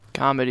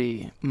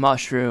Comedy,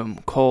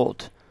 Mushroom,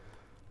 Cult,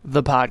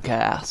 the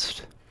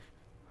podcast.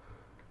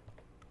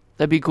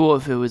 That'd be cool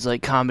if it was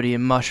like Comedy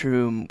and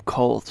Mushroom,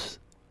 Cult,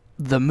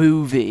 the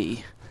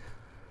movie.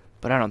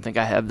 But I don't think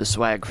I have the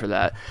swag for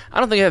that.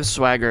 I don't think I have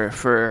swagger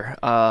for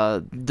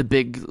the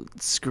big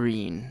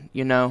screen,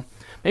 you know?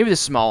 Maybe the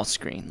small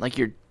screen, like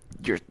your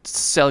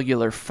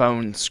cellular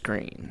phone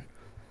screen.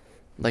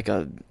 Like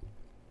a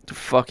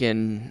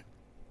fucking...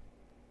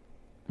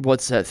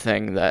 What's that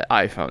thing that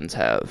iPhones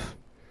have?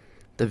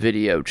 The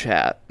video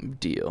chat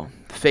deal.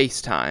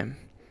 FaceTime.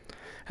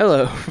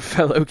 Hello,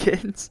 fellow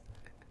kids.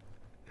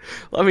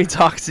 Let me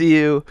talk to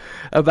you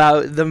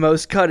about the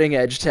most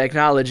cutting-edge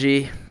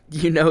technology.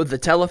 You know, the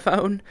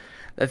telephone?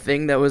 The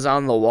thing that was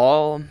on the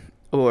wall?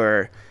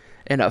 Or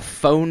in a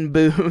phone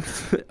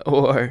booth?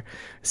 Or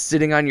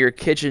sitting on your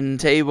kitchen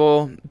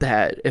table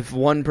that if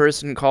one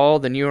person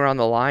called and you were on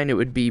the line, it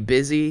would be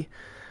busy?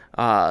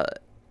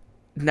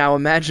 Now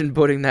imagine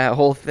putting that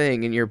whole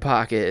thing in your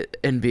pocket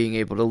and being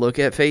able to look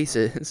at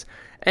faces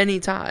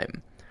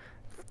anytime.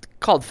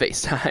 Called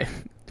FaceTime.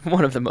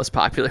 One of the most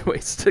popular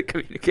ways to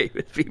communicate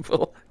with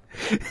people.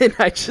 And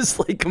I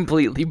just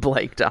completely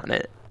blanked on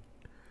it.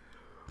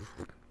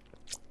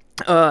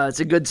 It's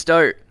a good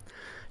start.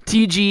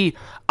 TGIF.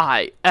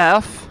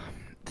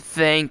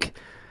 Thank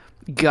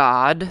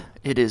God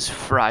it is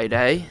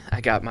Friday.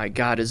 I got my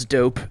God is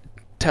Dope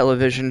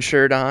television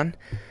shirt on.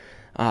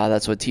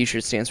 That's what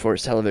t-shirt stands for,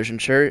 is television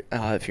shirt.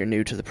 If you're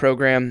new to the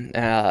program,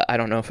 I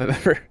don't know if I've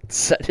ever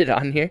said it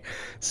on here.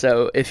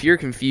 So if you're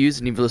confused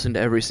and you've listened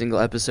to every single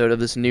episode of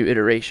this new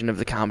iteration of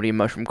the Comedy and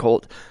Mushroom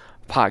Cult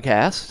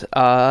podcast,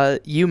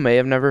 you may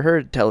have never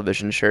heard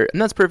television shirt,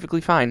 and that's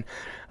perfectly fine,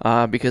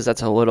 because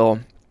it's a little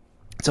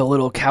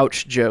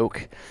couch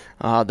joke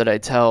that I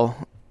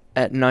tell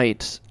at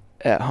night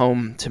at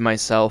home to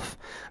myself,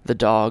 the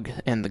dog,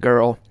 and the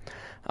girl.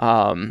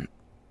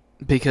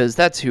 Because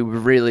that's who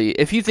really...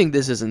 If you think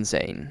this is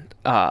insane,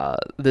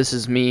 this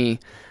is me,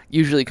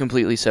 usually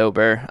completely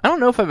sober. I don't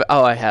know if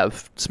I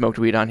have smoked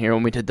weed on here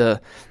when we did the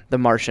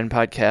Martian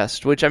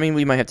podcast, which, I mean,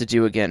 we might have to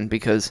do again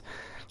because,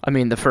 I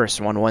mean, the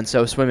first one went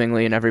so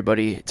swimmingly and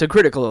everybody... To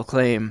critical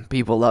acclaim,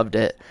 people loved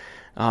it.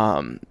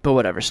 But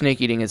whatever,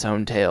 snake eating its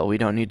own tail. We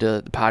don't need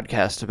to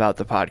podcast about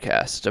the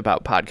podcast,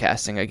 about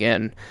podcasting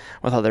again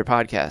with other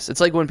podcasts. It's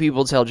like when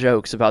people tell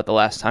jokes about the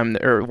last time,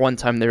 or one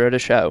time they were at a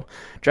show.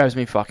 Drives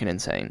me fucking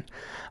insane.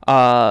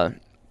 But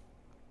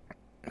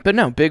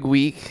no, big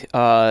week,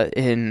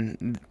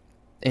 in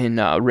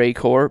Ray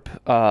Corp.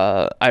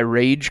 I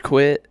rage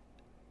quit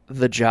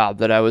the job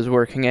that I was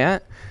working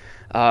at.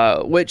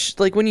 Which,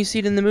 when you see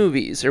it in the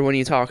movies, or when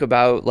you talk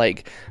about,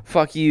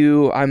 fuck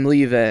you, I'm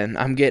leaving,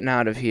 I'm getting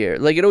out of here,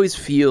 it always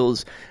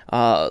feels,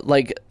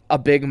 like a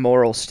big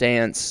moral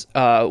stance,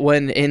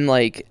 when in,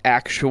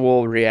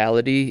 actual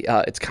reality,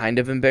 it's kind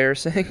of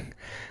embarrassing.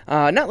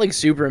 Not,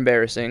 super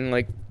embarrassing,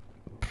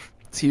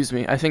 excuse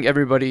me, I think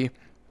everybody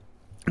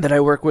that I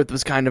work with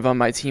was kind of on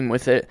my team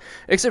with it,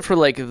 except for,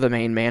 the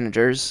main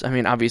managers. I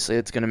mean, obviously,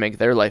 it's going to make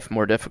their life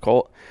more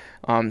difficult.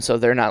 So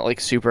they're not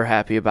super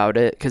happy about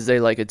it because they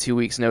a 2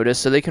 weeks notice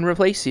so they can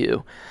replace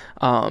you.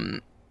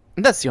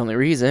 That's the only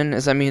reason,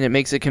 is, I mean, it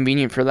makes it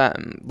convenient for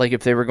them.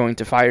 If they were going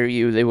to fire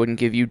you, they wouldn't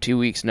give you 2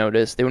 weeks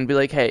notice. They wouldn't be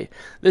like, hey,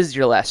 this is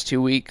your last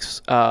 2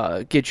 weeks,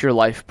 get your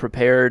life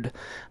prepared,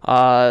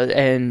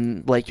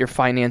 and your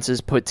finances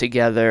put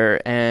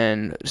together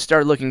and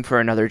start looking for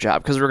another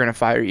job because we're going to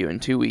fire you in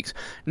 2 weeks.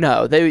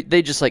 No,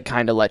 they just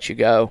kind of let you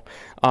go.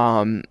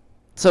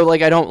 So,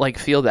 I don't,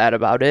 feel bad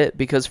about it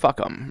because fuck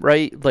them,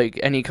 right?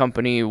 Any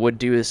company would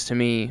do this to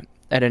me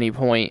at any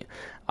point,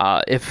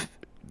 if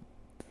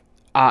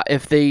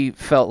they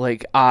felt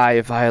like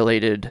I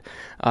violated,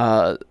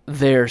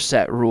 their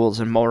set rules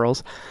and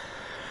morals.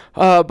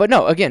 But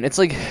no, again, it's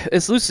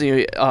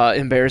loosely,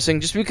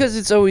 embarrassing just because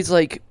it's always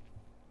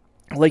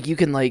you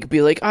can,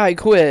 be like, I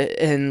quit,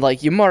 and,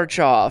 you march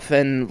off,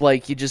 and,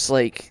 you just,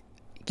 you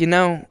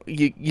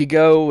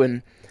go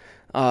and...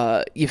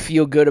 you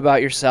feel good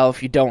about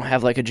yourself, you don't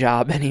have a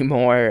job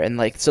anymore, and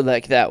so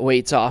that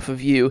weight's off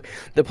of you,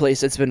 the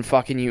place that's been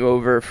fucking you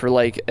over for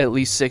at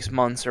least 6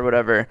 months or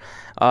whatever,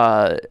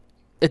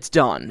 it's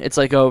done, it's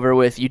over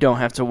with, you don't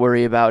have to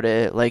worry about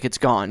it, it's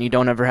gone, you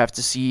don't ever have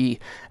to see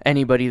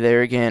anybody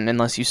there again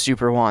unless you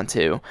super want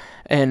to,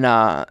 and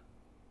I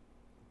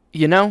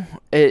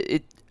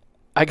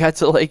got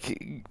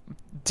to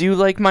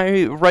do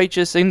my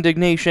righteous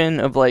indignation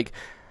of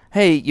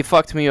hey, you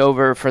fucked me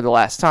over for the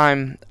last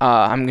time,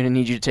 I'm gonna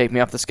need you to take me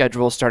off the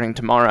schedule starting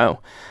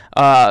tomorrow.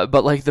 But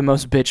the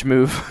most bitch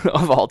move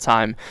of all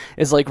time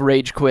is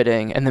rage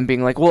quitting and then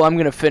being well, I'm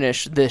gonna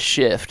finish this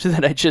shift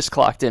that I just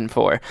clocked in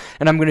for,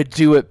 and I'm gonna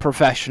do it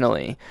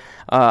professionally.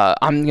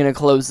 I'm gonna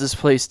close this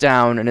place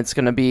down, and it's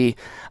gonna be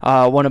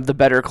one of the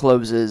better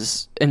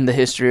closes in the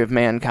history of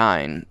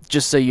mankind,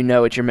 just so you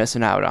know what you're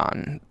missing out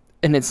on.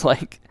 And it's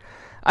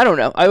I don't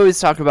know, I always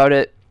talk about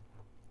it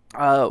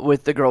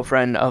with the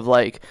girlfriend of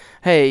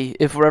hey,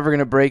 if we're ever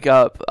gonna break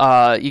up,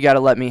 you gotta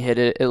let me hit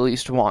it at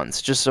least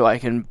once, just so I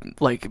can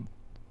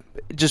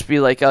just be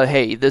like,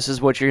 hey, this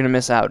is what you're gonna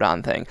miss out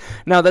on thing.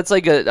 Now that's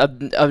like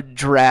a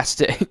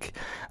drastic.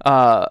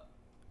 I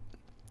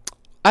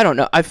don't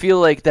know. I feel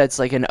like that's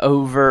like an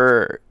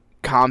over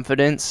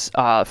confidence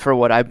for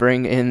what I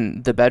bring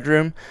in the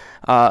bedroom.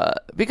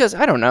 Because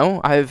I don't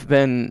know. I've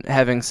been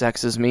having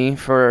sex as me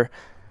for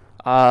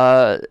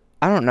I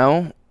don't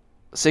know,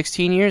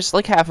 16 years,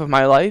 like half of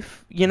my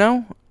life,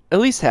 at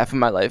least half of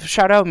my life.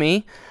 Shout out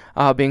me,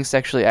 being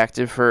sexually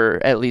active for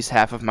at least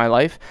half of my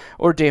life,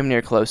 or damn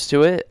near close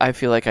to it. I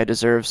feel like I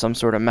deserve some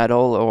sort of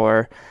medal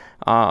or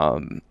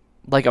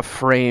like a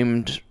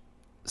framed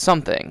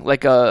something,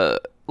 like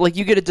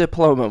you get a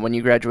diploma when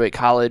you graduate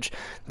college.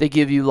 They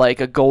give you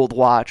like a gold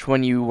watch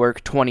when you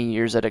work 20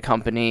 years at a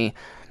company.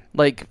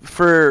 Like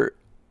for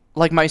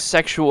like my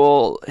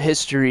sexual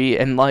history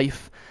and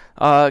life,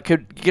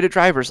 could get a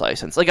driver's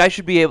license. Like I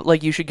should be able,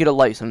 like you should get a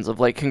license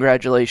of like,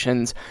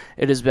 congratulations,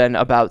 it has been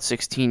about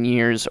 16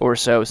 years or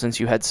so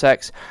since you had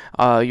sex.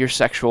 Your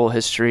sexual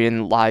history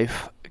and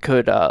life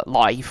could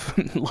life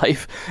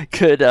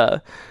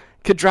could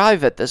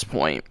drive at this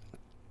point.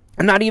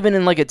 And not even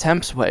in like a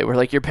temps way where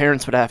like your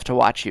parents would have to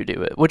watch you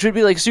do it, which would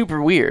be like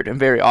super weird and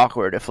very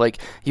awkward if like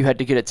you had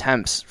to get a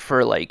temps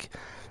for like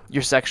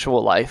your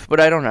sexual life. But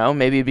I don't know,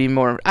 maybe it'd be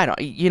more,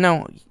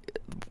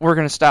 we're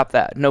going to stop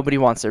that. Nobody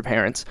wants their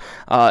parents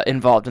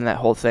involved in that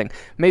whole thing.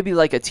 Maybe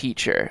like a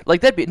teacher.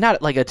 Like that'd be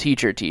not like a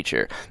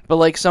teacher, but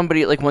like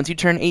somebody, like once you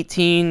turn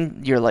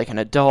 18, you're like an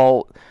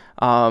adult,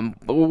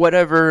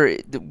 whatever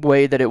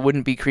way that it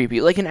wouldn't be creepy.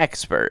 Like an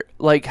expert.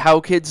 Like how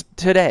kids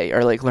today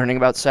are like learning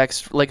about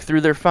sex like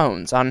through their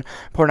phones on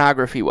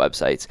pornography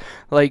websites.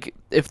 Like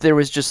if there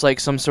was just like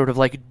some sort of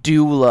like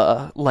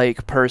doula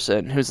like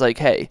person who's like,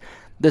 hey,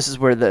 this is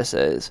where this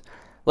is.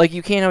 Like,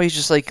 you can't always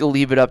just, like,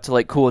 leave it up to,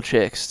 like, cool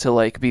chicks to,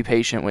 like, be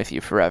patient with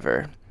you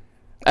forever.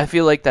 I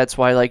feel like that's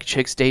why, like,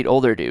 chicks date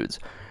older dudes,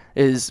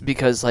 is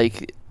because,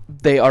 like,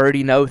 they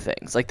already know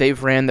things. Like,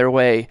 they've ran their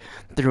way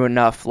through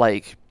enough,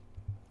 like,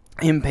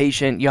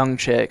 impatient young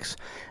chicks,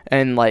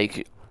 and,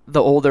 like,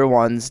 the older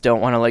ones don't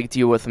want to, like,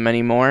 deal with them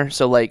anymore.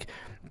 So, like,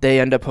 they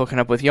end up hooking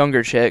up with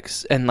younger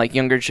chicks, and like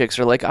younger chicks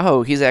are like,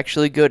 oh, he's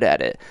actually good at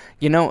it,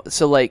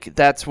 so like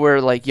that's where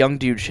like young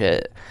dude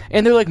shit,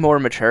 and they're like more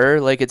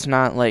mature, like it's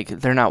not like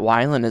they're not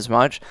whiling as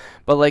much,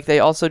 but like they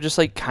also just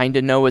like kind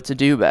of know what to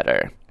do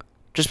better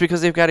just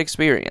because they've got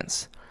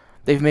experience.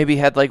 They've maybe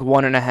had like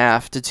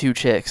 1.5 to 2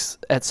 chicks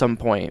at some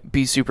point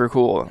be super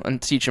cool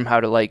and teach them how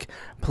to like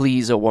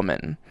please a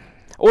woman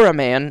or a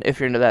man, if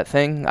you're into that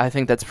thing. I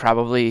think that's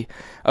probably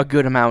a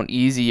good amount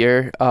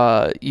easier.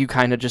 You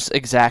kind of just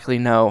exactly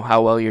know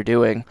how well you're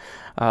doing,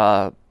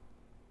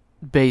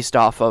 based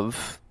off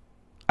of,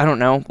 I don't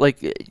know,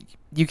 like,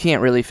 you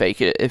can't really fake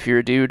it if you're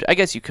a dude. I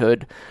guess you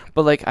could,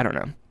 but, like, I don't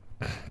know.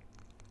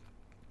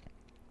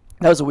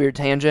 That was a weird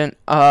tangent.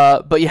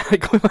 But yeah, I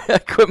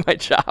quit my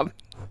job.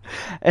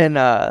 And,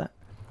 I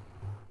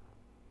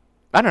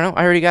don't know,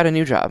 I already got a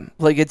new job.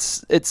 Like,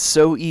 it's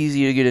so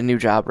easy to get a new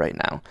job right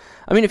now.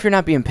 I mean, if you're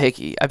not being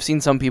picky. I've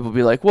seen some people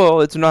be like,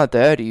 well, it's not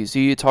that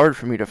easy. It's hard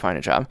for me to find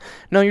a job.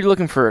 No, you're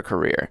looking for a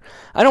career.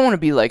 I don't want to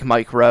be like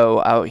Mike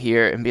Rowe out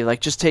here and be like,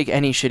 just take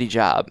any shitty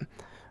job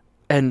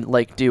and,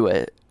 like, do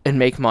it and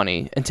make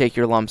money and take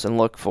your lumps and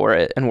look for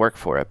it and work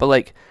for it. But,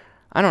 like,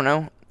 I don't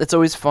know. It's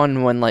always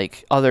fun when,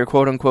 like, other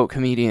quote-unquote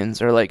comedians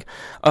are like,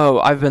 oh,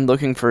 I've been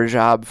looking for a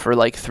job for,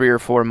 like, 3 or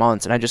 4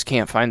 months and I just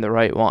can't find the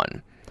right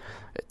one.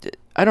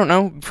 I don't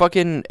know,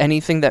 fucking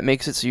anything that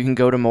makes it so you can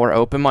go to more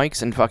open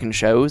mics and fucking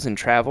shows and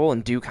travel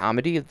and do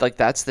comedy, like,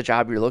 that's the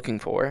job you're looking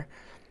for.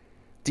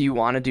 Do you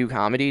want to do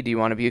comedy? Do you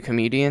want to be a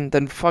comedian?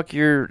 Then fuck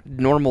your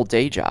normal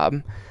day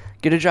job.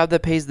 Get a job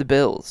that pays the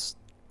bills.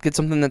 Get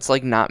something that's,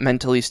 like, not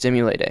mentally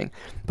stimulating.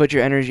 Put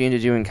your energy into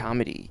doing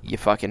comedy, you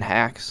fucking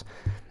hacks.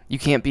 You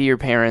can't be your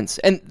parents.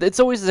 And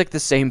it's always, like, the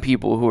same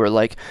people who are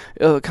like,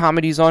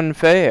 comedy's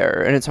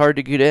unfair and it's hard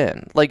to get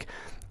in. Like,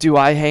 do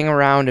I hang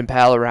around and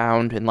pal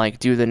around and, like,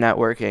 do the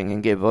networking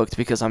and get booked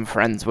because I'm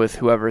friends with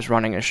whoever's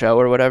running a show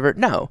or whatever?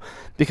 No,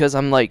 because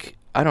I'm, like,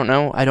 I don't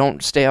know, I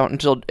don't stay out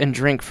and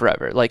drink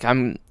forever. Like,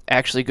 I'm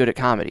actually good at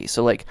comedy.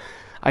 So, like,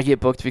 I get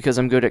booked because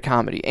I'm good at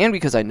comedy and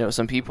because I know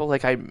some people.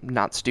 Like, I'm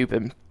not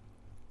stupid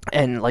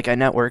and, like, I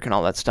network and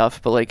all that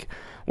stuff, but, like,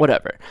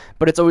 whatever.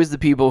 But it's always the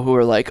people who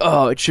are like,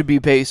 oh, it should be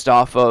based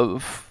off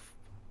of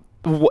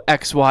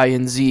X, Y,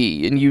 and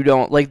Z, and you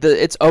don't, like,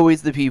 it's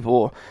always the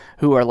people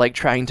who are, like,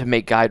 trying to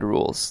make guide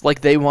rules.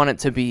 Like, they want it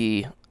to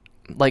be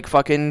like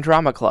fucking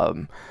drama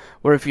club,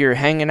 where if you're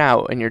hanging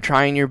out and you're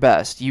trying your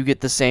best, you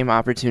get the same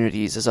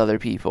opportunities as other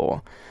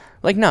people.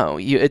 Like, no,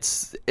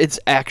 it's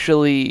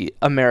actually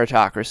a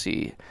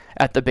meritocracy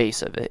at the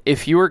base of it.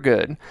 If you are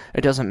good, it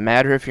doesn't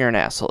matter if you're an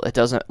asshole. It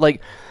doesn't,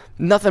 like,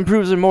 nothing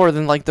proves it more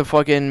than, like, the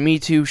fucking Me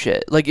Too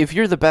shit. Like, if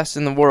you're the best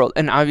in the world,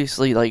 and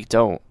obviously, like,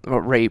 don't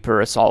rape or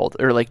assault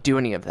or, like, do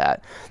any of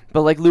that,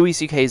 but, like, Louis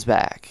C.K.'s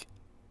back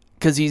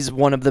because he's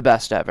one of the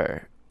best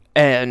ever.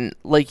 And,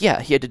 like,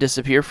 yeah, he had to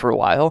disappear for a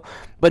while,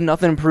 but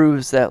nothing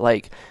proves that,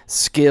 like,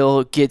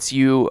 skill gets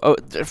you... Oh,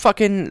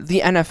 fucking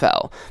the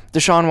NFL.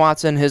 Deshaun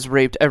Watson has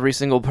raped every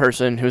single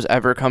person who's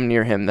ever come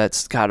near him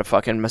that's got a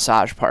fucking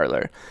massage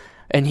parlor.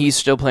 And he's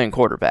still playing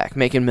quarterback,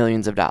 making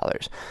millions of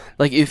dollars.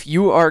 Like, if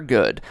you are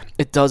good,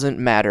 it doesn't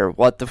matter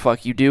what the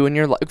fuck you do in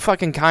your life.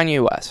 Fucking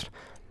Kanye West.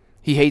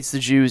 He hates the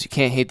Jews. You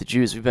can't hate the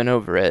Jews. We've been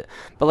over it.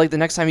 But, like, the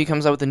next time he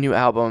comes out with a new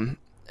album...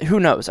 Who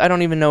knows? I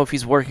don't even know if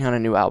he's working on a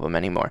new album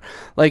anymore.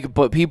 Like,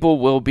 but people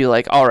will be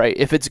like, all right,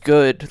 if it's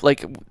good,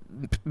 like,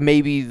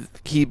 maybe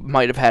he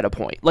might have had a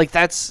point. Like,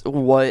 that's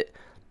what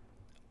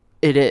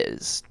it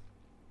is.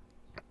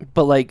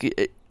 But,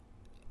 like,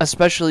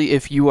 especially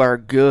if you are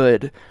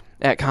good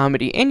at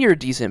comedy and you're a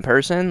decent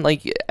person,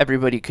 like,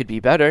 everybody could be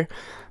better.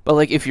 But,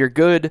 like, if you're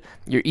good,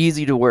 you're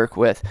easy to work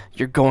with,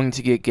 you're going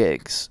to get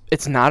gigs.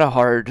 It's not a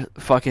hard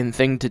fucking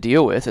thing to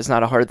deal with. It's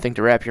not a hard thing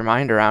to wrap your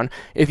mind around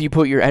if you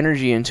put your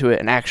energy into it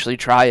and actually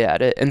try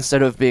at it,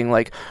 instead of being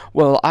like,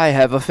 well, I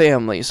have a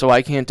family, so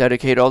I can't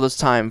dedicate all this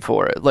time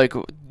for it. Like,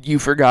 you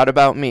forgot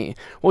about me.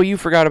 Well, you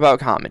forgot about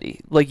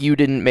comedy. Like, you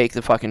didn't make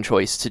the fucking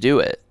choice to do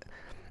it.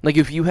 Like,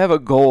 if you have a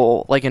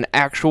goal, like an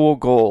actual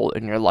goal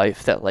in your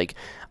life that, like,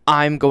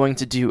 I'm going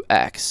to do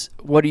X,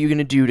 what are you going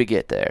to do to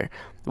get there?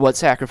 What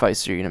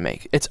sacrifices are you going to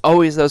make? It's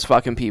always those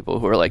fucking people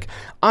who are like,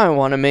 I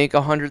want to make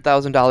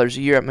 $100,000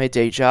 a year at my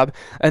day job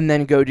and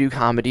then go do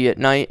comedy at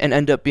night and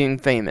end up being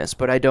famous,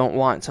 but I don't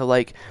want to,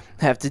 like,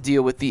 have to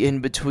deal with the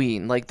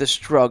in-between, like the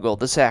struggle,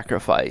 the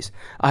sacrifice.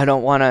 I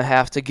don't want to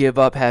have to give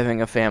up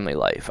having a family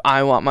life.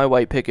 I want my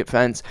white picket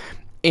fence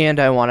and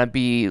I want to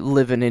be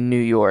living in New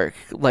York,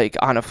 like,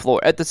 on a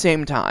floor at the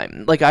same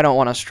time. Like, I don't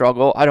want to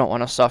struggle. I don't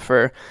want to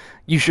suffer.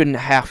 You shouldn't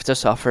have to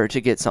suffer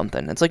to get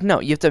something. It's like, no,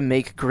 you have to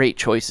make great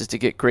choices to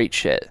get great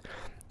shit.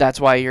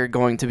 That's why you're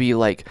going to be,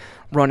 like,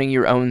 running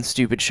your own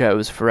stupid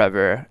shows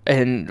forever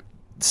and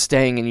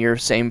staying in your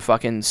same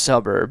fucking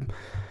suburb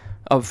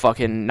of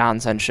fucking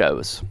nonsense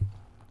shows.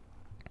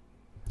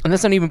 And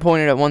that's not even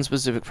pointed at one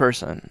specific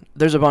person.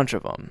 There's a bunch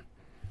of them.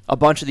 A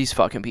bunch of these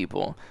fucking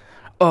people.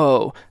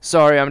 Oh,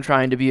 sorry, I'm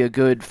trying to be a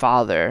good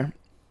father.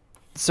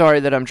 Sorry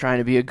that I'm trying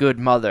to be a good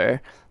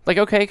mother. Like,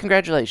 okay,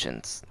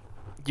 congratulations.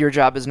 Your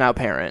job is now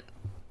parent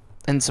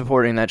and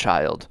supporting that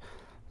child.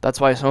 That's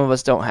why some of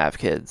us don't have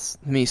kids.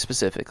 Me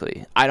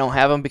specifically. I don't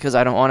have them because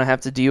I don't want to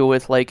have to deal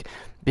with, like,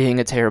 being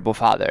a terrible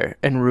father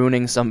and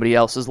ruining somebody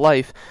else's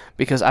life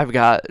because I've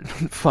got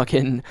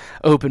fucking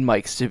open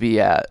mics to be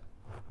at.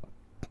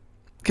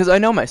 Because I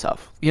know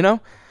myself, you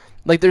know?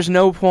 Like, there's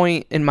no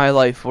point in my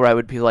life where I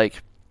would be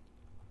like,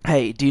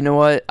 hey, do you know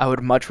what I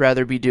would much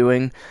rather be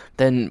doing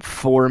than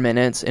 4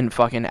 minutes in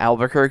fucking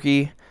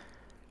Albuquerque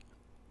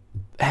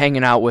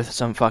hanging out with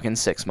some fucking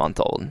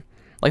 6-month-old?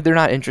 Like, they're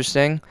not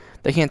interesting.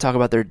 They can't talk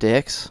about their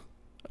dicks.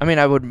 I mean,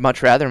 I would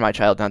much rather my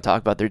child not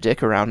talk about their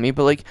dick around me,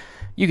 but, like,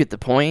 you get the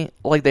point.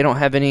 Like, they don't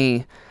have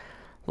any...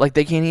 Like,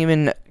 they can't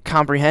even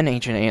comprehend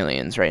ancient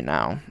aliens right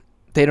now.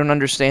 They don't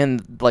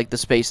understand, like, the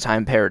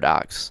space-time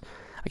paradox.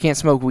 I can't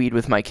smoke weed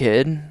with my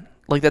kid.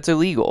 Like, that's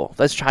illegal.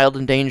 That's child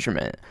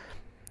endangerment.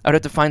 I would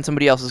have to find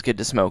somebody else's kid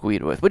to smoke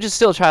weed with, which is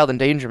still child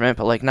endangerment,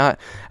 but, like, not...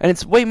 And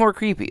it's way more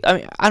creepy. I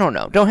mean, I don't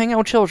know. Don't hang out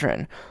with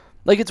children.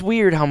 Like, it's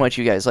weird how much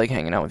you guys like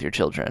hanging out with your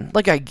children.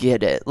 Like, I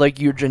get it.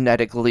 Like, you're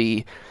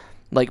genetically,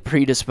 like,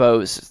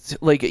 predisposed.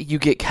 Like, you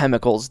get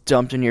chemicals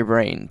dumped in your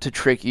brain to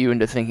trick you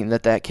into thinking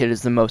that that kid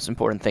is the most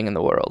important thing in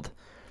the world.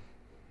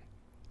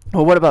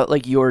 Well, what about,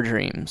 like, your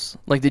dreams?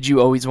 Like, did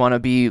you always want to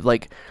be,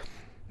 like,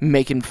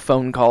 making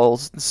phone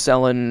calls,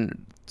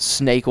 selling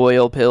snake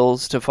oil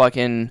pills to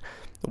fucking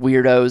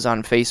weirdos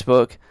on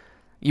Facebook?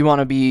 You want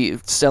to be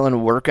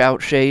selling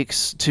workout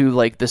shakes to,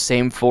 like, the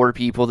same 4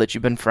 people that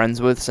you've been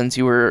friends with since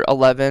you were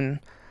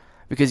 11?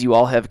 Because you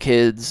all have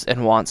kids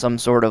and want some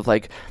sort of,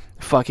 like,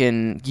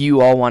 fucking...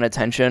 You all want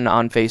attention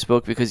on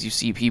Facebook because you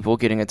see people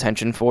getting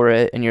attention for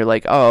it. And you're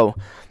like, oh,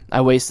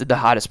 I wasted the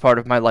hottest part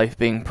of my life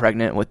being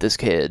pregnant with this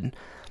kid.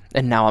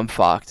 And now I'm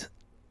fucked.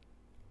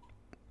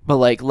 But,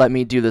 like, let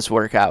me do this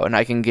workout and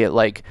I can get,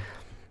 like,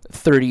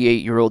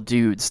 38-year-old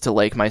dudes to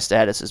like my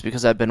statuses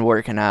because I've been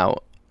working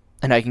out.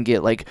 And I can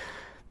get, like...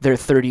 their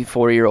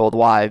 34-year-old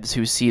wives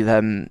who see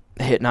them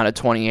hitting on a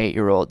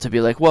 28-year-old to be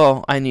like,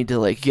 well, I need to,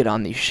 like, get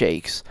on these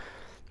shakes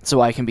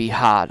so I can be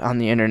hot on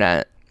the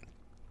internet.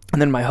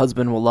 And then my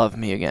husband will love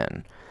me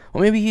again.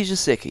 Well, maybe he's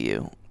just sick of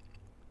you.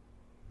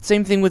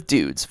 Same thing with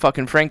dudes.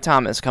 Fucking Frank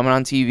Thomas coming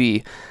on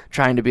TV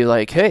trying to be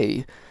like,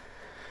 hey,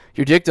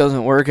 your dick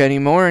doesn't work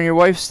anymore and your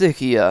wife's sick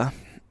of ya.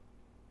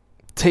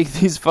 Take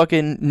these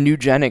fucking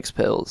Nugenics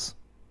pills.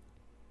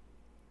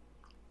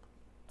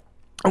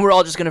 And we're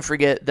all just going to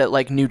forget that,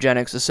 like,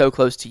 Nugenics is so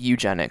close to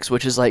eugenics,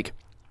 which is, like,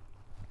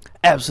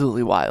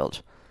 absolutely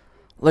wild.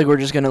 Like, we're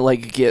just going to,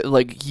 like, get,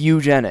 like,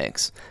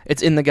 eugenics.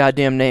 It's in the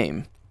goddamn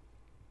name.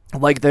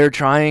 Like, they're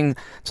trying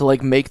to,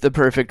 like, make the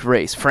perfect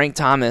race. Frank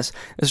Thomas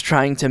is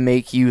trying to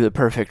make you the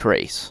perfect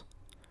race.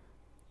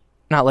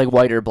 Not, like,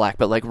 white or black,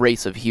 but, like,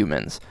 race of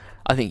humans.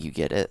 I think you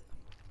get it.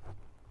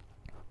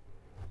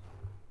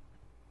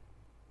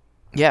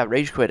 Yeah,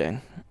 rage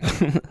quitting.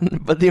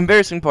 But the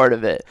embarrassing part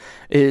of it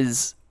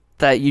is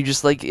that you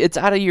just like it's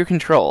out of your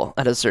control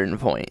at a certain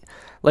point.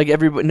 Like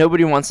everybody,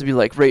 nobody wants to be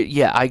like, right?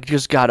 Yeah, I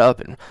just got up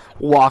and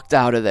walked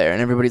out of there,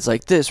 and everybody's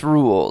like, this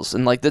rules,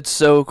 and like that's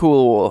so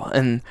cool,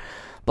 and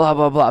blah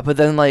blah blah. But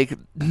then like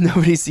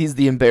nobody sees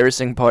the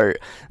embarrassing part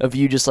of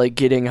you just like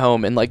getting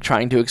home and like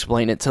trying to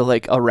explain it to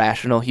like a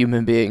rational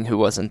human being who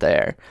wasn't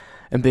there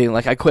and being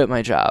like, I quit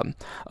my job.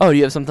 Oh, do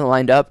you have something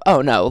lined up?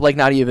 Oh, no, like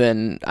not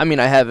even, I mean,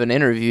 I have an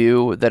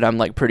interview that I'm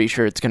like pretty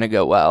sure it's going to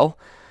go well.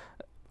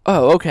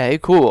 Oh, okay,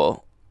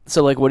 cool.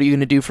 So like, what are you going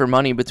to do for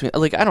money between,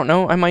 like, I don't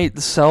know, I might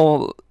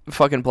sell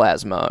fucking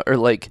plasma or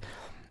like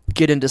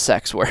get into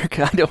sex work.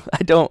 I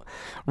don't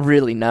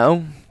really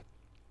know.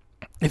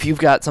 If you've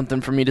got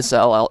something for me to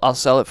sell, I'll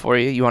sell it for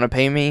you. You want to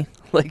pay me?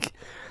 Like,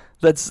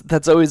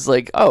 that's always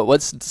like, oh,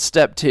 what's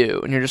step two?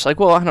 And you're just like,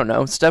 well, I don't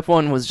know. Step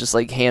one was just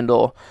like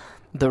handle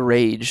the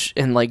rage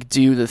and like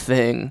do the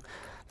thing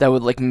that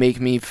would like make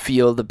me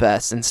feel the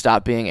best and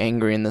stop being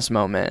angry in this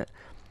moment.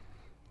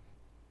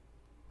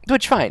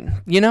 Which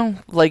fine, you know,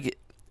 like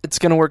it's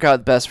gonna work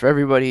out best for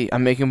everybody.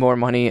 I'm making more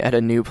money at a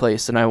new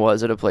place than I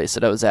was at a place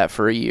that I was at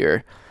for a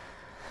year,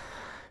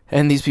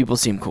 and these people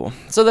seem cool,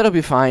 so that'll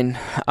be fine.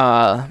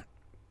 I'm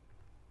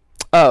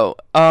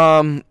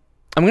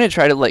gonna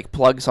try to like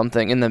plug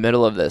something in the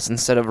middle of this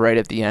instead of right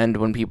at the end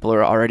when people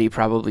are already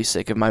probably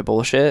sick of my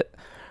bullshit.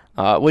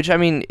 Which, I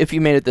mean, if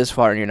you made it this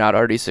far and you're not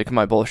already sick of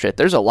my bullshit,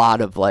 there's a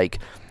lot of, like,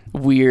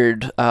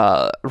 weird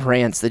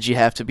rants that you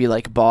have to be,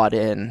 like, bought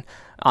in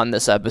on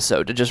this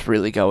episode to just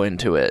really go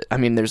into it. I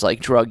mean, there's,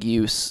 like, drug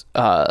use,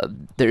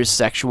 there's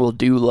sexual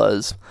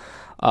doulas,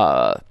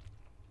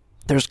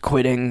 there's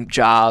quitting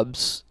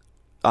jobs,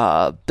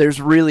 there's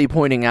really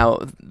pointing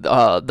out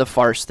the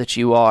farce that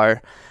you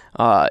are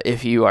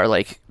if you are,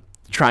 like,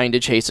 trying to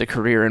chase a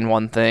career in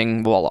one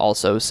thing while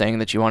also saying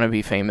that you want to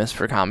be famous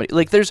for comedy.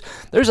 Like there's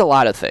a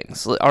lot of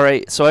things. All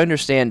right. So I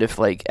understand if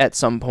like at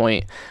some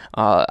point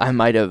I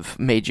might have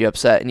made you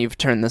upset and you've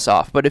turned this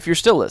off, but if you're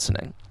still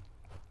listening,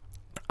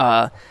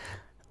 I've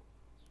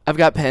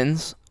got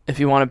pins. If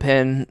you want a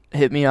pin,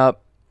 hit me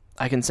up.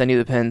 I can send you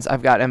the pins.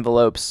 I've got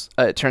envelopes.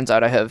 It turns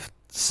out I have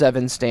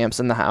 7 stamps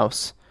in the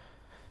house.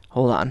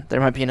 Hold on.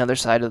 There might be another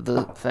side of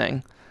the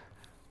thing.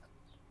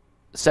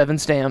 7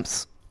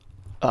 stamps.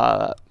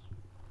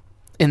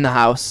 In the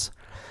house,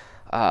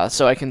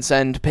 so I can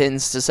send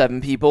pins to 7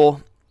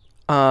 people.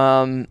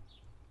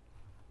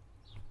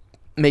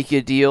 Make you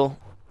a deal.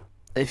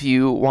 If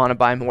you want to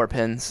buy more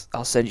pins,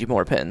 I'll send you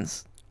more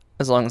pins,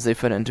 as long as they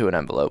fit into an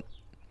envelope.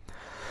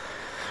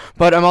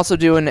 But I'm also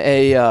doing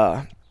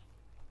a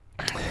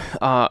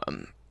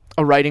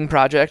writing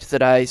project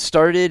that I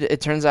started,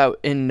 it turns out,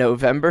 in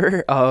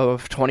November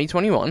of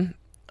 2021.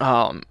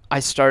 I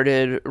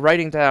started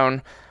writing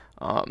down,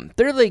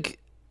 they're like,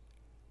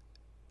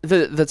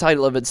 the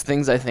title of it's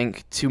Things I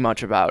Think Too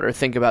Much About, or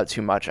Think About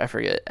Too Much, I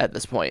forget at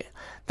this point.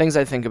 Things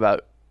I think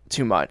about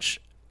too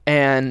much.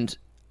 And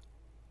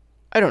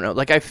I don't know,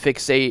 like I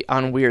fixate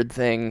on weird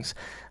things,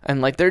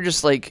 and like they're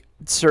just like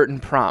certain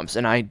prompts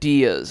and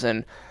ideas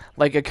and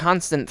like a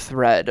constant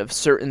thread of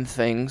certain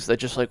things that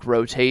just like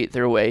rotate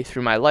their way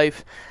through my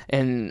life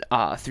and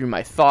through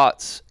my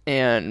thoughts.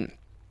 And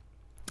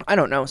I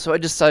don't know, so I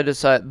decided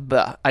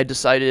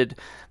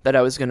that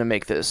I was going to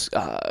make this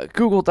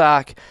Google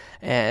Doc,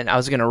 and I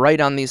was going to write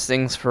on these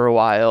things for a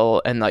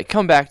while and like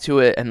come back to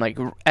it and like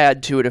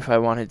add to it if I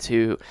wanted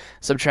to,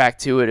 subtract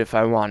to it if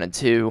I wanted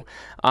to,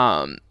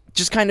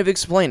 just kind of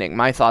explaining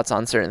my thoughts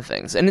on certain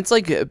things. And it's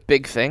like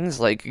big things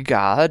like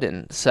God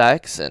and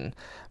sex and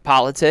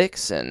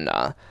politics and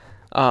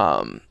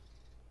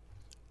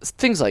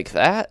things like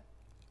that.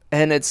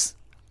 And it's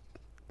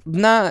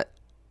not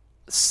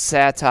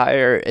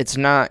satire, it's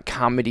not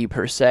comedy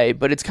per se,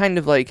 but it's kind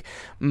of like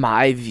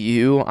my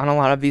view on a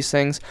lot of these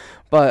things.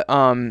 But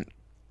I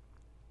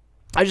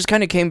just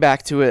kind of came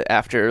back to it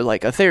after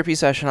like a therapy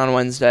session on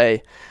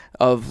Wednesday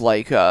of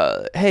like,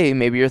 hey,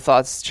 maybe your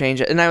thoughts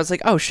change. And I was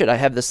like, oh shit, I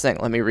have this thing,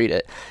 let me read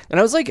it. And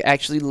I was like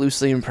actually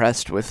loosely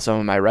impressed with some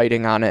of my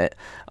writing on it,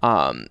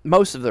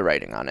 most of the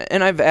writing on it.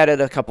 And I've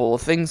added a couple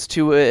of things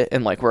to it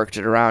and like worked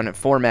it around and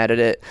formatted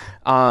it.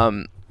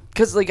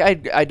 Because, like,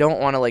 I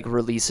don't want to, like,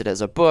 release it as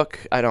a book.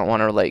 I don't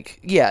want to, like,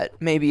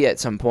 maybe at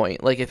some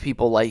point. Like, if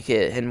people like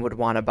it and would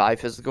want to buy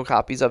physical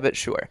copies of it,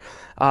 sure.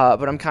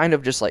 But I'm kind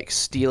of just, like,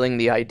 stealing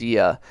the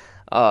idea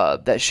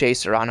that Shea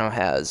Serrano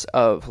has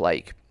of,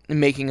 like,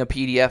 making a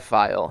PDF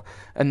file.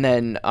 And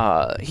then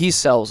he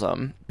sells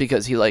them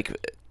because he, like,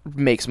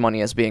 makes money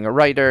as being a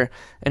writer.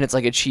 And it's,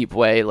 like, a cheap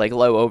way, like,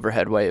 low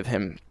overhead way of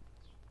him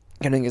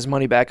getting his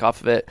money back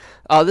off of it.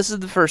 This is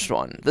the first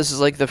one. This is,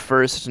 like, the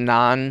first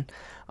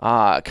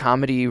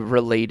comedy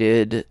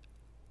related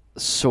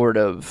sort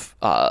of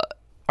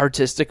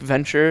artistic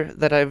venture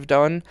that I've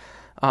done,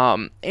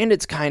 and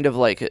it's kind of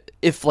like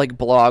if like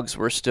blogs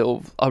were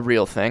still a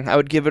real thing, I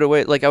would give it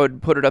away, like I would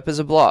put it up as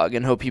a blog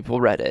and hope people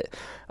read it,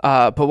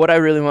 but what I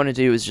really want to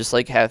do is just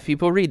like have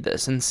people read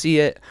this and see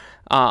it.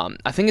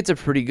 I think it's a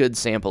pretty good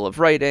sample of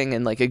writing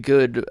and like a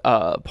good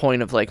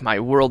point of like my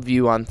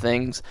worldview on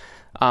things.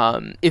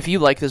 If you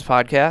like this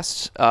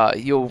podcast,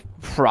 you'll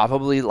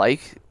probably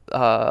like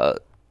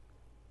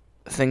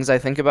things I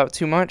think about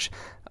too much.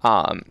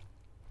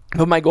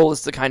 But my goal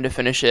is to kind of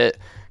finish it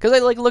because I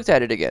looked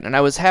at it again and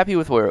I was happy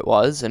with where it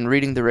was, and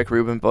reading the Rick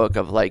Rubin book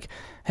of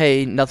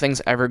hey,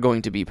 nothing's ever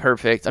going to be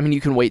perfect. I mean,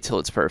 you can wait till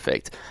it's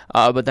perfect.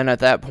 But then at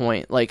that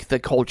point, the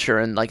culture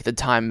and the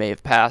time may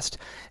have passed,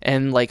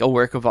 and a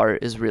work of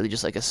art is really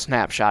just a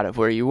snapshot of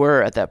where you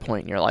were at that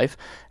point in your life.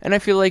 And I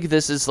feel like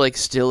this is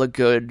still a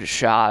good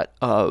shot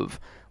of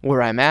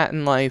where I'm at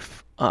in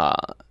life.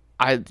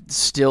 I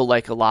still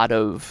like a lot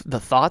of the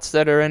thoughts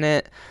that are in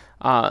it.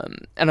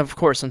 And of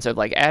course, since I've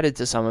added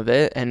to some of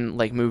it and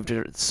moved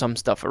some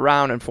stuff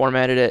around and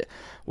formatted it,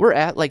 we're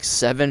at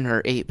 7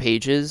 or 8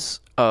 pages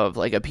of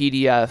a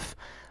PDF,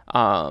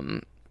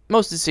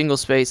 mostly single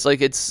space.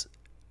 It's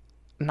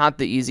not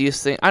the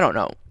easiest thing. I don't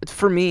know.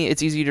 For me,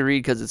 it's easy to read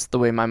because it's the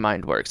way my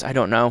mind works. I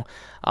don't know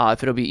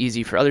if it'll be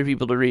easy for other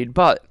people to read,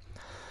 but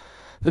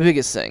the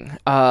biggest thing,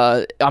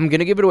 I'm going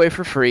to give it away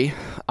for free,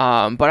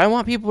 but I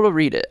want people to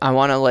read it. I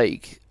want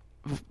to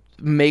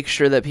make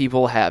sure that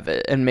people have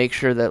it and make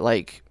sure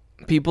that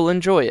people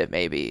enjoy it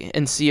maybe,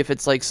 and see if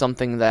it's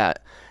something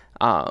that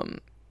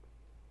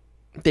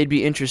they'd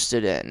be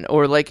interested in,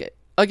 or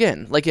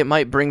again, it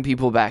might bring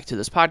people back to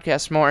this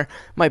podcast more,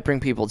 might bring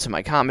people to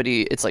my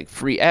comedy. It's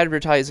free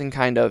advertising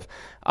kind of,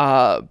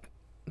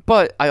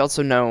 but I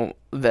also know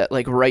that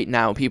right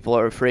now people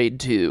are afraid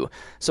to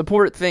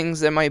support things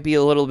that might be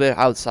a little bit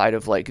outside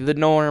of the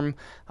norm.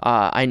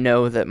 I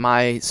know that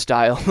my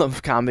style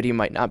of comedy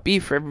might not be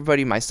for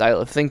everybody. My style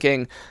of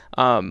thinking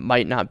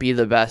might not be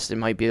the best. It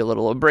might be a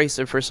little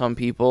abrasive for some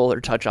people, or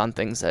touch on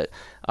things that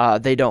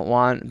they don't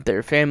want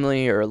their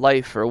family or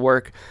life or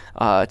work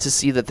to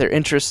see that they're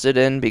interested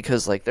in,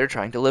 because they're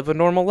trying to live a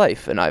normal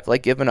life, and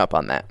I've given up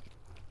on that.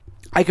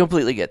 I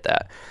completely get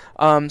that.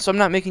 So I'm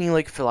not making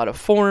you fill out a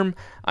form.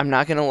 I'm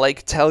not gonna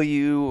tell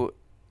you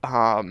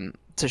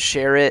to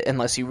share it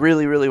unless you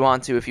really, really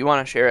want to. If you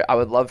want to share it, I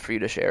would love for you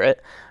to share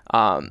it.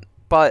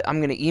 But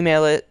I'm gonna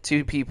email it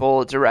to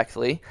people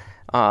directly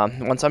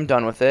once I'm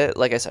done with it.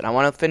 Like I said, I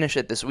want to finish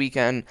it this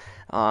weekend.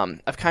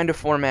 I've kind of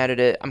formatted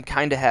it. I'm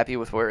kind of happy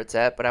with where it's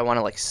at, but I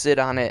want to sit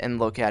on it and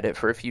look at it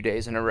for a few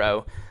days in a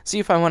row. See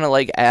if I want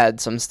to add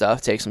some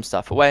stuff, take some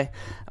stuff away.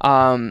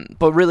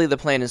 But really the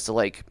plan is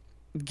to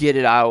get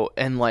it out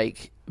and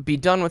be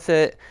done with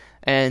it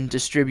and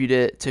distribute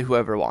it to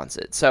whoever wants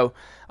it. So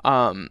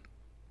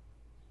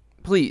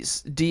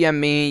please DM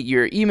me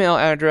your email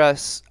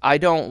address. I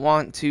don't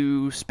want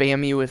to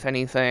spam you with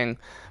anything.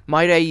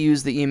 Might I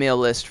use the email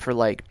list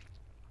for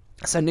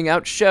sending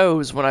out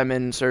shows when I'm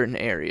in certain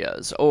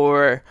areas,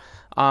 or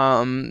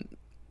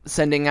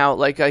sending out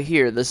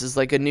this is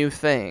a new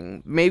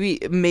thing.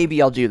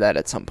 Maybe I'll do that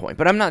at some point,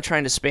 but I'm not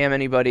trying to spam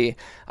anybody.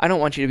 I don't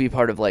want you to be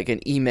part of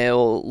an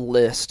email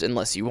list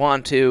unless you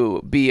want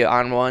to be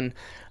on one.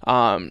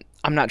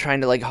 I'm not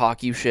trying to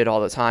hawk you shit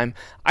all the time.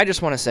 I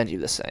just want to send you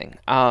this thing.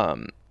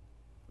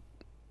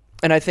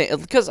 And I think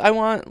because I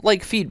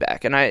want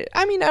feedback, and I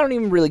mean I don't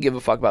even really give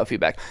a fuck about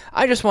feedback.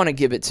 I just want to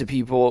give it to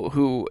people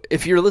who,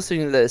 if you're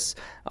listening to this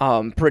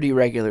pretty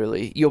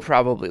regularly, you'll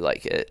probably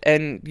like it.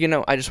 And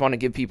I just want to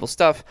give people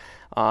stuff.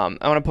 I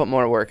want to put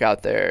more work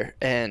out there,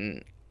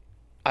 and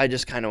I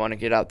just kind of want to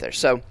get out there.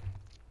 So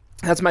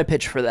that's my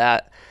pitch for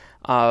that.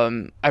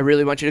 I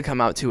really want you to come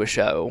out to a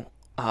show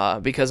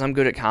because I'm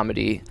good at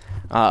comedy,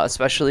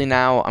 especially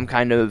now. I'm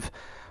kind of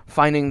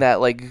finding that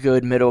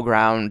good middle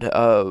ground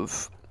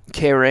of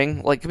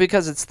caring,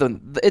 because it's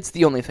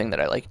the only thing that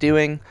I like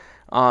doing.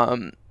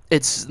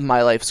 It's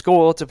my life's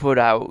goal to put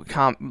out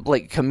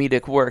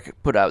comedic work,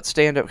 put out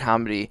stand-up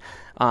comedy,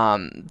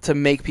 to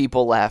make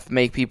people laugh,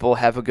 make people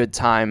have a good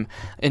time,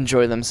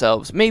 enjoy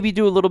themselves, maybe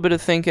do a little bit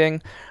of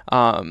thinking.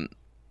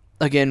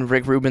 Again,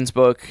 Rick Rubin's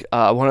book,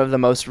 one of the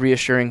most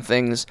reassuring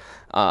things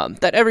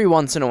that every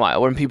once in a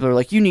while, when people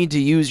are you need to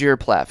use your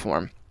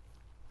platform.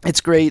 It's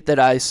great that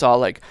I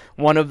saw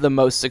one of the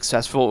most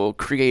successful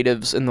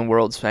creatives in the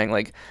world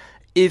saying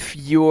if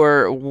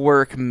your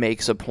work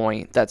makes a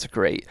point, that's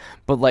great.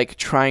 But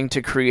trying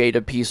to create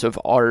a piece of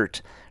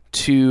art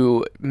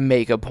to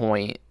make a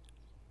point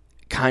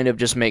kind of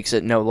just makes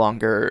it no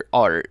longer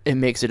art. It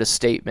makes it a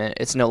statement.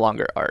 It's no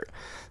longer art.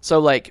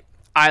 So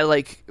I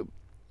like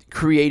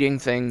creating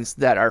things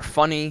that are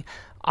funny.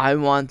 I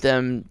want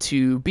them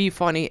to be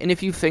funny, and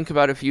if you think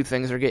about a few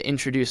things or get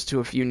introduced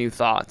to a few new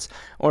thoughts,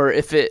 or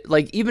if it,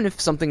 even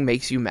if something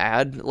makes you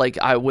mad,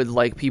 I would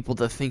like people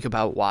to think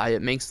about why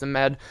it makes them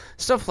mad,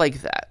 stuff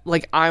like that.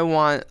 I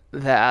want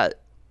that,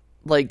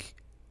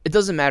 it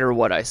doesn't matter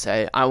what I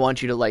say, I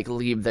want you to,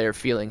 leave there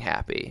feeling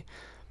happy.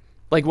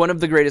 One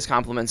of the greatest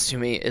compliments to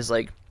me is,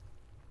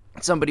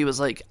 somebody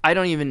was I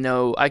don't even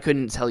know, I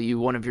couldn't tell you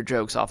one of your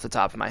jokes off the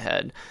top of my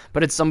head,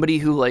 but it's somebody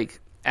who,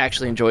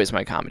 actually enjoys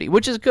my comedy,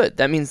 which is good.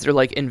 That means they're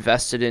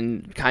invested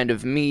in kind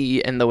of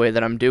me and the way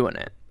that I'm doing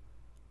it.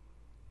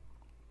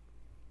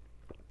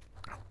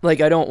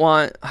 I don't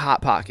want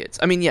Hot Pockets.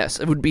 I mean, yes,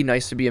 it would be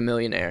nice to be a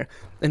millionaire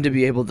and to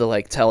be able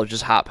to tell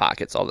just Hot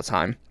Pockets all the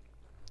time.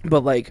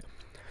 But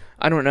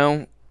I don't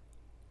know,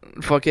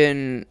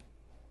 Fucking,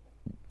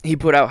 he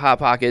put out Hot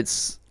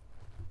Pockets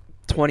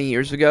 20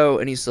 years ago,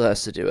 and he still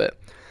has to do it.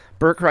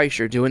 Bert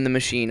Kreischer doing The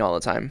Machine all the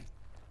time.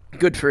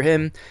 Good for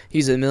him.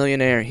 He's a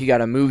millionaire. He got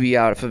a movie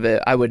out of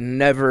it. I would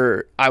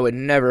never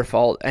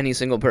fault any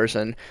single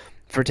person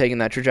for taking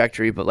that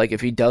trajectory. But like, if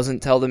he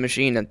doesn't tell The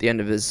Machine at the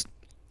end of his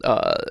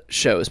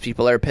shows,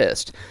 people are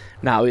pissed.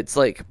 Now it's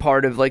like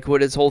part of like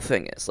what his whole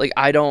thing is. Like,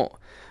 I don't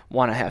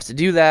want to have to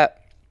do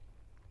that.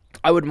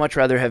 I would much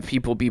rather have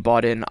people be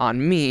bought in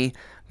on me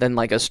than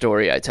like a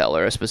story I tell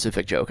or a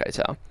specific joke I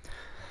tell.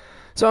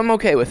 So I'm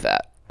okay with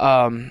that.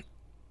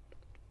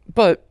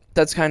 But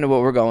that's kind of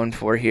what we're going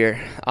for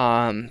here.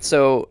 And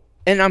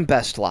I'm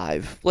best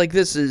live. Like,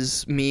 this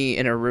is me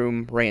in a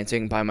room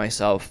ranting by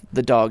myself.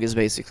 The dog is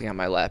basically on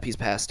my lap. He's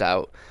passed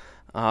out.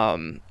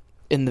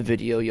 In the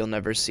video you'll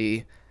never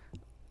see.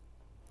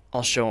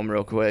 I'll show him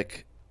real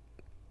quick.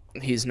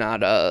 He's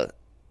not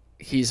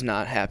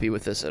happy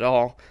with this at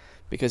all,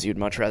 because he'd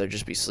much rather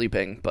just be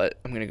sleeping. But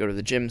I'm going to go to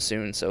the gym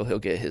soon, so he'll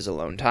get his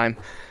alone time.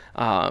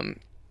 I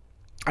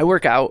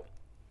work out.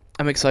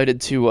 I'm excited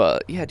to,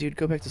 yeah, dude,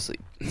 go back to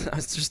sleep. I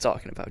was just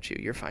talking about you.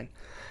 You're fine.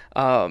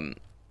 I've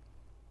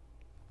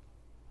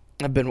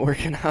been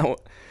working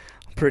out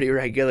pretty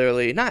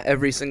regularly. Not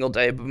every single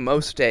day, but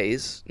most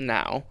days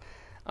now.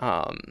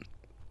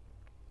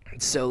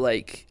 So,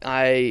 like,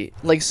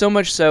 so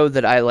much so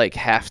that I, like,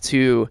 have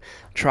to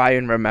try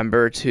and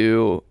remember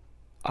to,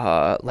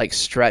 like,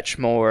 stretch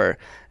more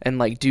and,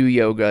 like, do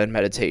yoga and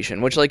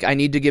meditation, which, like, I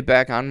need to get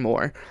back on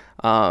more.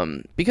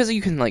 Because you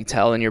can like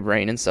tell in your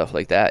brain and stuff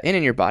like that, and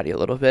in your body a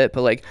little bit,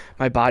 but like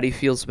my body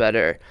feels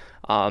better.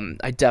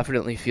 I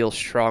definitely feel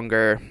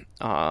stronger.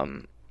 I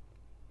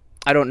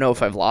don't know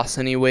if I've lost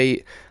any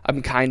weight.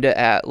 I'm kind of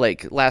at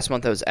like, last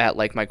month I was at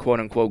like my quote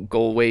unquote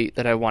goal weight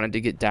that I wanted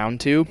to get down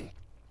to,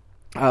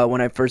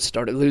 when I first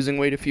started losing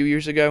weight a few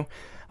years ago.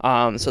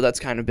 So that's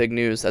kind of big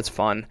news. That's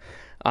fun.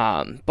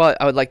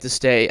 But I would like to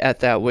stay at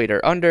that weight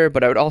or under,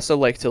 but I would also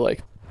like to like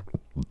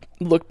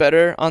look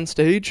better on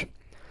stage.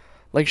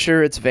 Like,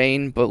 sure, it's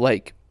vain, but,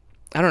 like,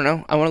 I don't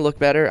know. I want to look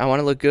better. I want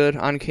to look good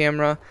on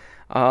camera.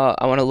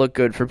 I want to look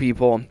good for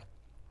people.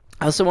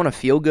 I also want to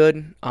feel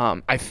good.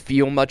 I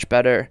feel much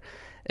better.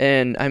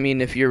 And, I mean,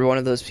 if you're one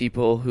of those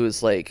people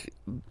who's, like,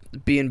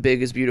 being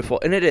big is beautiful,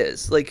 and it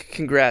is, like,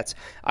 congrats.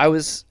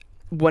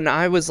 When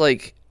I was,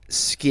 like,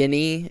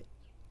 skinny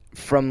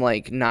from,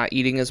 like, not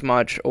eating as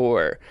much,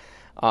 or,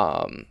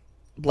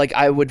 like,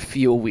 I would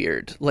feel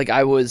weird. Like,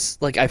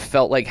 I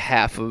felt like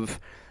half of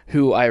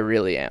who I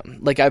really am.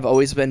 Like, I've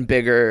always been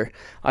bigger.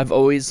 I've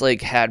always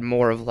like had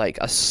more of like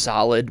a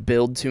solid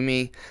build to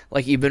me.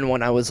 Like, even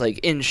when I was like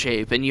in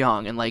shape and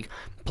young and like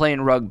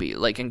playing rugby,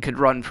 like, and could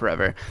run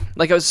forever,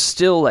 like I was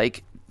still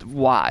like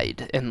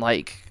wide and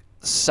like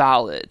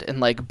solid and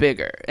like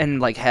bigger and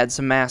like had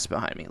some mass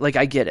behind me. Like,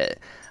 I get it.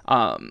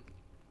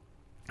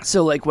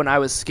 So like when I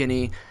was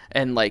skinny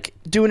and like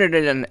doing it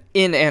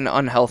in an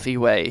unhealthy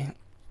way,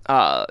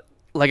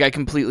 like I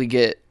completely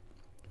get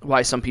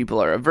why some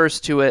people are averse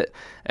to it,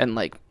 and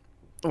like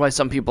why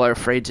some people are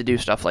afraid to do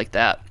stuff like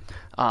that,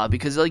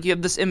 because like you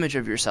have this image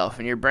of yourself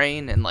in your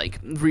brain and like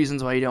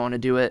reasons why you don't want to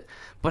do it.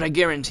 But I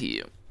guarantee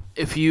you,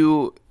 if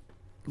you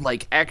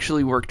like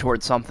actually work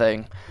towards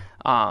something,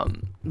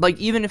 like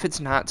even if it's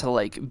not to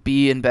like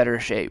be in better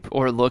shape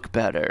or look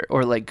better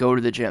or like go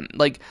to the gym,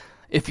 like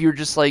if you're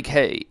just like,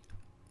 hey,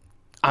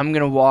 I'm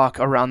going to walk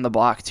around the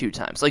block 2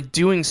 times. Like,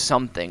 doing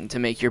something to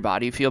make your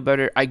body feel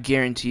better, I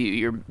guarantee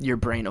you your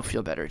brain will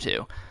feel better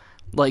too.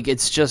 Like,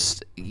 it's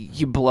just,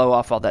 you blow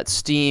off all that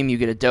steam, you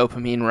get a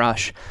dopamine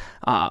rush,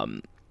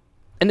 and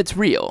it's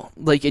real.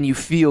 Like, and you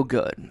feel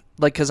good.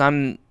 Like, because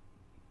I'm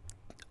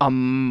a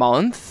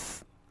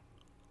month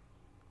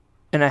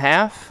and a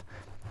half,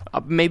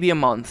 maybe a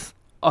month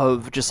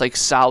of just, like,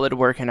 solid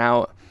working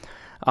out,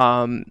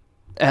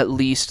 at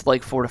least,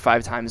 like, 4 to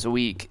 5 times a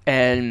week,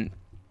 and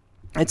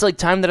it's like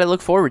time that I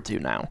look forward to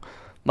now.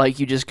 Like,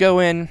 you just go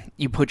in,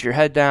 you put your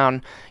head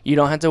down, you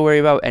don't have to worry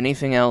about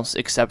anything else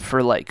except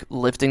for like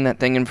lifting that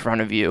thing in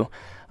front of you,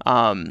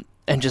 and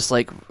just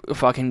like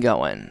fucking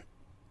going.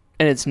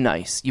 And it's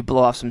nice. You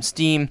blow off some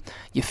steam,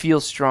 you feel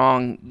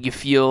strong, you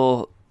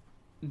feel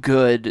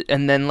good,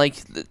 and then like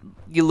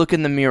you look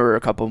in the mirror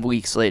a couple of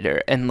weeks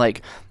later and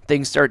like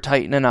things start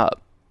tightening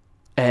up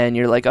and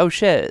you're like, oh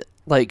shit.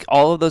 Like,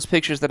 all of those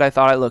pictures that I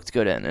thought I looked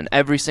good in, and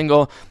every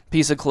single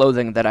piece of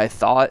clothing that I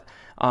thought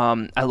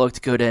I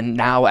looked good in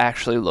now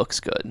actually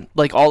looks good.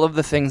 Like, all of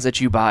the things that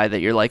you buy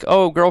that you're like,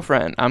 oh,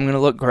 girlfriend, I'm going to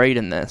look great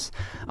in this,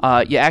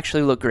 you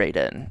actually look great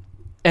in.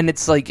 And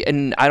it's like,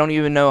 and I don't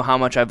even know how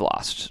much I've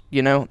lost,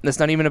 you know? It's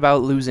not even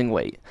about losing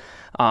weight.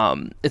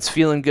 It's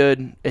feeling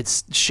good.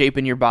 It's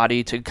shaping your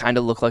body to kind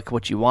of look like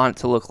what you want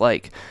it to look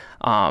like.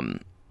 And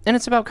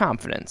it's about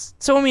confidence.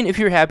 So, I mean, if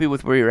you're happy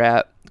with where you're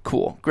at,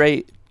 cool,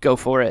 great. Go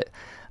for it.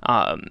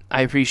 I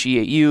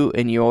appreciate you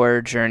and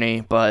your journey,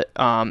 but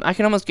I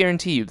can almost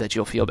guarantee you that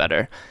you'll feel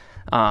better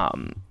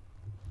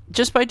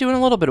just by doing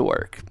a little bit of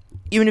work.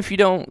 Even if you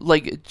don't,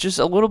 like, just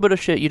a little bit of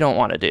shit you don't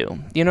want to do,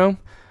 you know?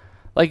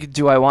 Like,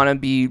 do I want to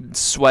be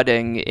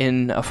sweating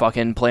in a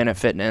fucking Planet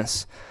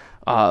Fitness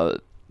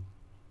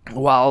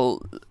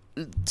while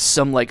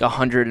some, like,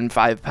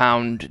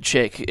 105-pound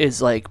chick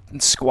is, like,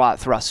 squat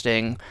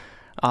thrusting,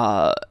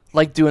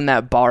 like, doing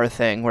that bar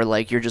thing where,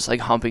 like, you're just, like,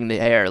 humping the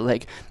air?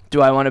 Like,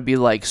 do I want to be,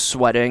 like,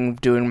 sweating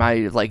doing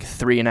my, like,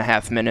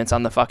 3.5 minutes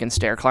on the fucking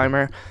stair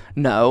climber?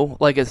 No.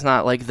 Like, it's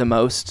not, like, the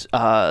most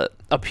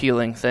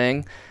appealing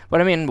thing. But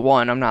I mean,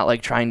 one, I'm not,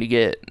 like, trying to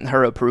get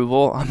her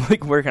approval. I'm,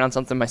 like, working on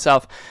something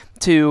myself.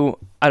 Two,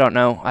 I don't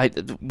know.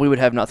 We would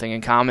have nothing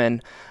in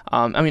common.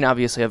 I mean,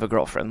 obviously I have a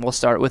girlfriend. We'll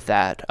start with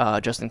that,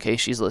 just in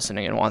case she's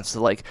listening and wants to,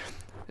 like,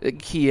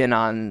 key in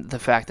on the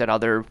fact that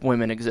other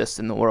women exist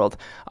in the world.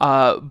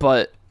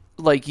 But,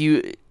 like,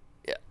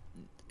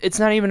 it's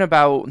not even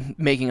about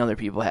making other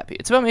people happy.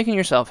 It's about making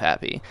yourself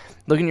happy.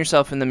 Looking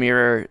yourself in the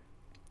mirror,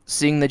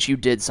 seeing that you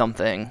did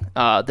something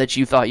that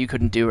you thought you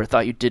couldn't do or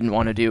thought you didn't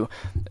want to do,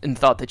 and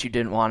thought that you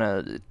didn't want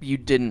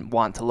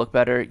to look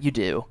better. You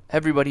do.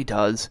 Everybody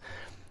does.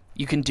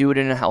 You can do it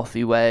in a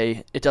healthy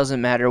way. It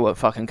doesn't matter what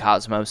fucking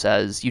Cosmo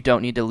says. You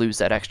don't need to lose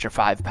that extra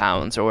 5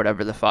 pounds or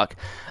whatever the fuck.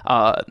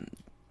 I'll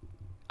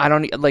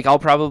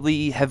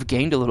probably have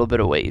gained a little bit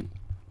of weight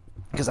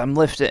because I'm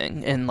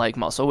lifting, and, like,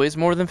 muscle weighs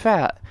more than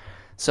fat.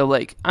 So,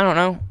 like, I don't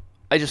know.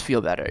 I just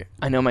feel better.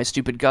 I know my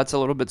stupid gut's a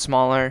little bit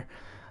smaller.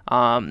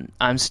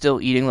 I'm still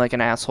eating like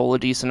an asshole a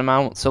decent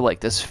amount, so, like,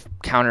 this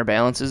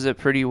counterbalances it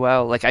pretty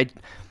well. Like,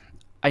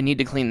 I need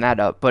to clean that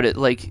up, but it,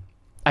 like,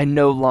 I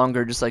no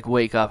longer just, like,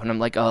 wake up and I'm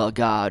like, oh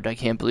god, I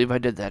can't believe I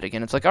did that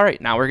again. It's like, all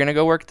right, now we're gonna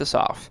go work this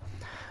off,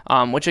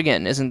 which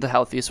again isn't the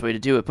healthiest way to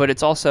do it, but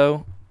it's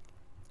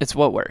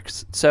what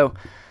works. So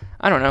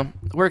I don't know,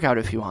 work out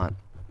if you want.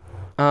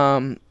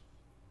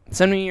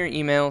 Send me your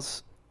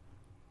emails.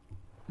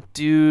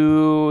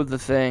 Do the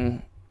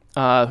thing.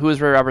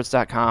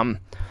 whoisrayroberts.com.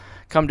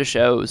 Come to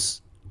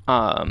shows.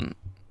 I've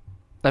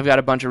got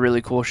a bunch of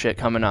really cool shit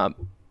coming up,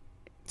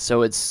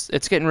 so it's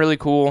getting really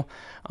cool.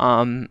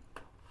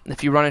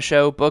 If you run a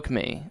show, book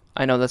me.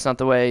 I know that's not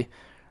the way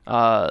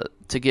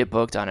to get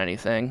booked on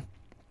anything,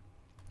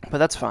 but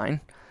that's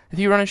fine. If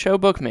you run a show,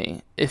 book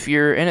me. If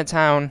you're in a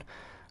town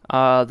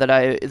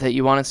that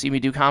you want to see me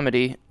do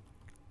comedy,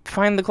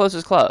 find the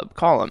closest club.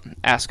 Call them.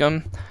 Ask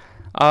them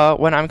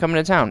when I'm coming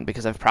to town,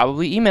 because I've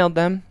probably emailed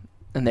them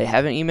and they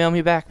haven't emailed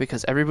me back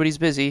because everybody's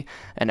busy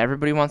and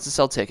everybody wants to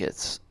sell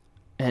tickets.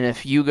 And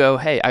if you go,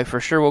 hey, I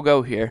for sure will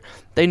go here,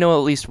 they know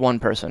at least one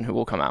person who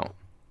will come out.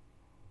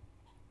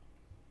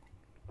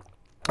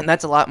 And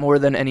that's a lot more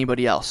than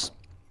anybody else.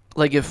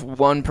 Like, if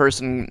one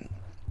person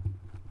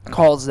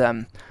calls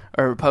them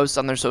or posts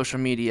on their social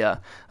media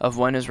of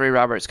when is Ray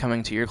Roberts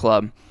coming to your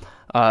club,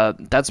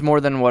 that's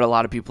more than what a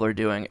lot of people are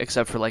doing,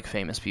 except for, like,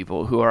 famous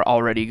people who are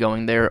already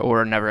going there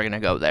or are never going to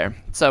go there.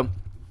 So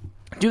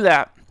do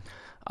that.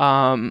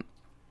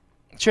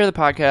 Share the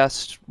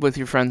podcast with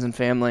your friends and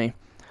family.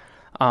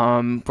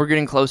 We're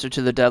getting closer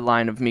to the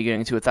deadline of me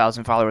getting to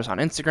 1,000 followers on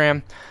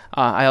Instagram.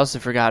 I also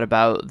forgot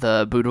about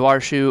the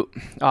boudoir shoot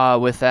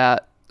with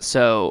that.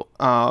 So,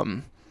 I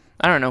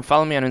don't know.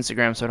 Follow me on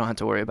Instagram so I don't have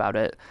to worry about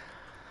it.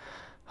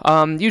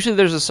 Usually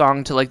there's a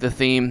song to, like, the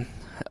theme.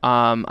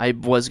 I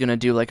was going to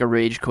do, like, a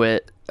Rage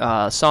Quit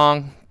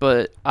song,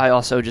 but I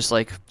also just,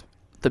 like,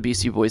 the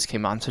Beastie Boys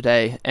came on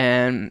today,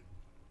 and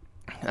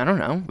I don't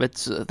know.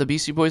 It's the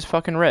Beastie Boys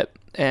fucking rip.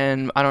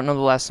 And I don't know the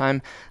last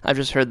time I've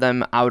just heard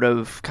them out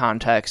of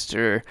context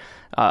or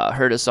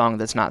heard a song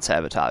that's not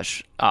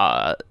Sabotage.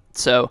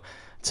 So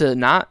to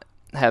not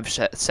have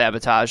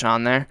Sabotage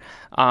on there,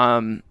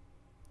 we're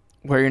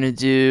going to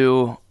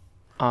do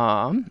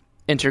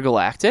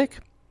Intergalactic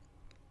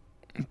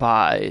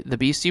by the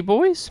Beastie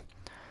Boys.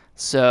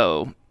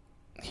 So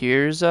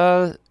here's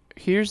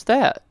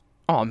that.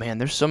 Oh man,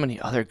 there's so many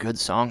other good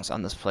songs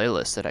on this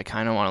playlist that I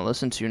kind of want to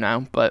listen to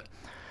now, but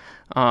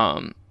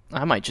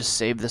I might just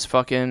save this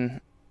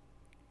fucking...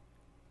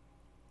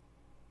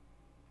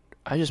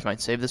 I just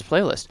might save this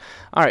playlist.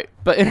 Alright,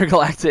 but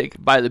Intergalactic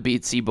by the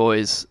Beastie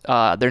Boys.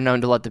 They're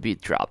known to let the beat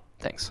drop.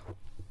 Thanks.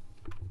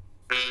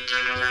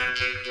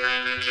 Intergalactic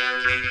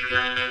planetary